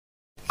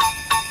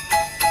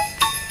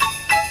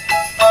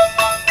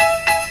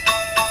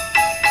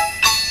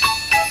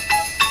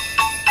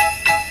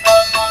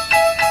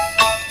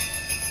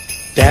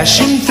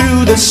Dashing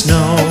through the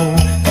snow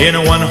in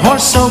a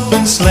one-horse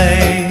open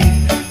sleigh.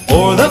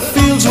 O'er the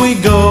fields we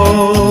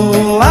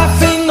go,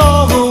 laughing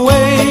all the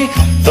way.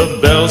 The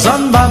bells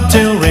on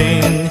bobtail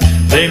ring,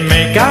 they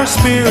make our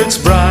spirits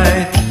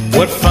bright.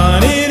 What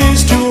fun it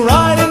is to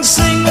ride and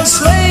sing a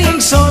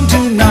sleighing song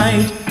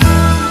tonight.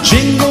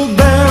 Jingle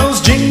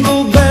bells,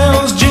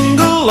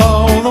 jingle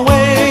all the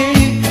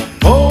way.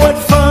 Oh, what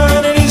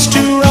fun it is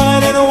to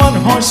ride in a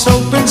one-horse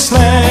open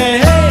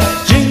sleigh.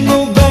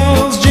 Jingle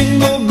bells,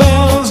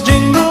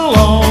 jingle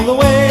all the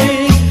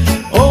way.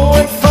 Oh,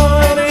 what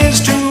fun it is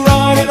to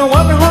ride in a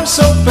one-horse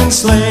open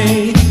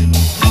sleigh.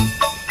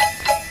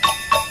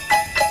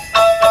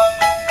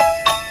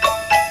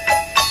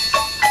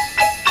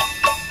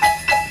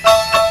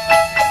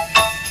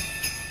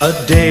 A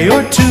day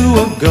or two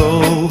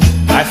ago,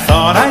 I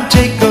thought I'd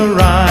take a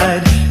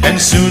ride, and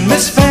soon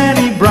Miss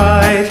Fanny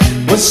Bright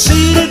was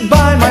seated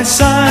by my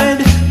side.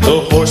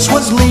 The horse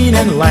was lean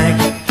and lank,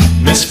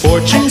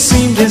 misfortune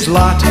seemed his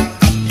lot.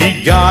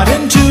 He got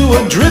into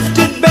a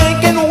drifted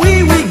bank, and we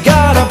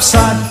got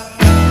upside.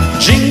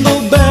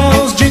 Jingle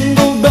bells,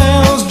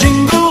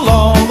 jingle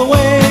all the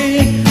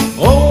way.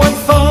 Oh, what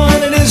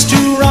fun it is to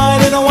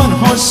ride in a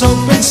one-horse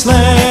open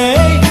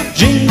sleigh.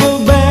 Jingle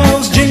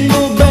bells,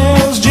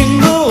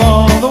 jingle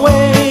all the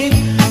way.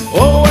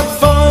 Oh, what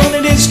fun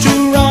it is to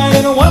ride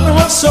in a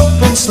one-horse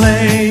open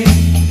sleigh.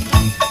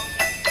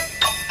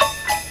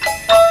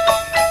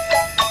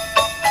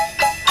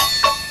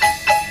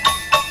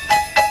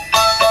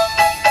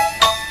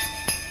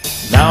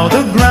 Now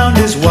the ground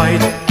is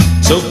white,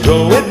 so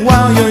grow it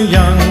while you're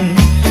young.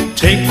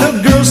 Take the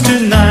girls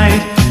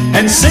tonight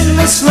and sing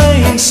the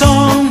sleighing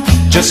song.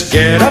 Just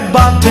get a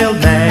bobtail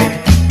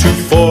nag,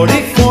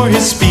 240 for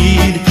his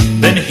speed.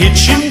 Then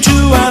hitch him to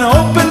an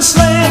open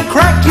sleigh and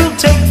crack, you'll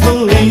take the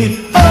lead.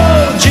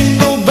 Oh,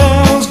 jingle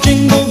bells,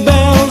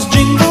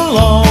 jingle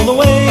all the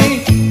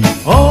way.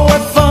 Oh,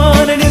 what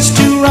fun it is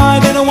to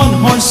ride in a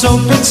one-horse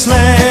open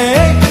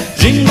sleigh.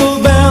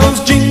 Jingle bells,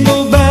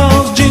 jingle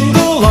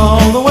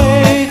all the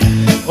way.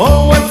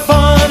 Oh, what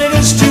fun it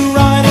is to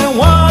ride in a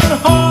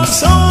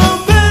one-horse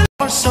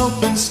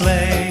open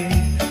sleigh.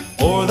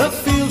 O'er the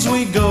fields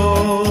we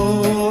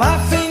go,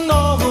 laughing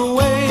all the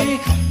way.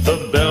 The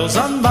bells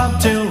on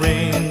bobtail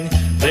ring,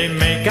 they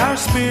make our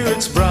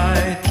spirits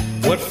bright.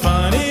 What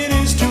fun it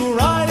is to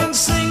ride and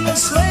sing a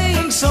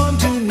sleighing song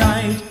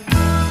tonight.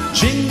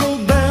 Jingle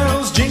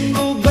bells,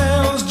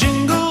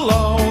 jingle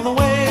all the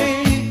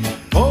way.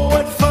 Oh,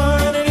 what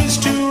fun it is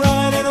to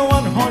ride in a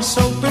one-horse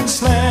open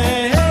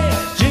sleigh.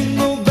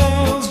 Jingle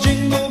bells,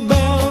 jingle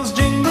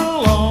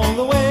all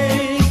the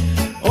way.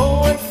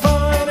 Oh, what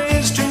fun it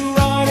is to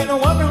ride in a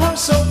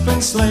one-horse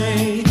open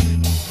sleigh.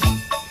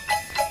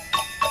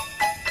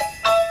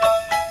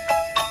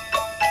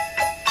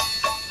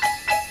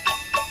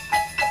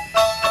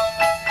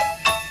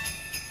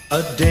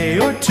 A day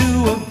or two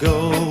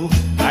ago,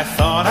 I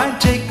thought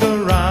I'd take a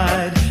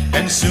ride,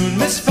 and soon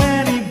Miss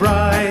Fanny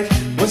Bright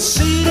was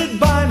seated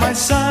by my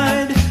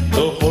side.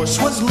 The horse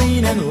was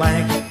lean and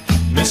lank,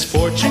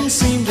 misfortune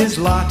seemed his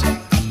lot.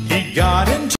 He got into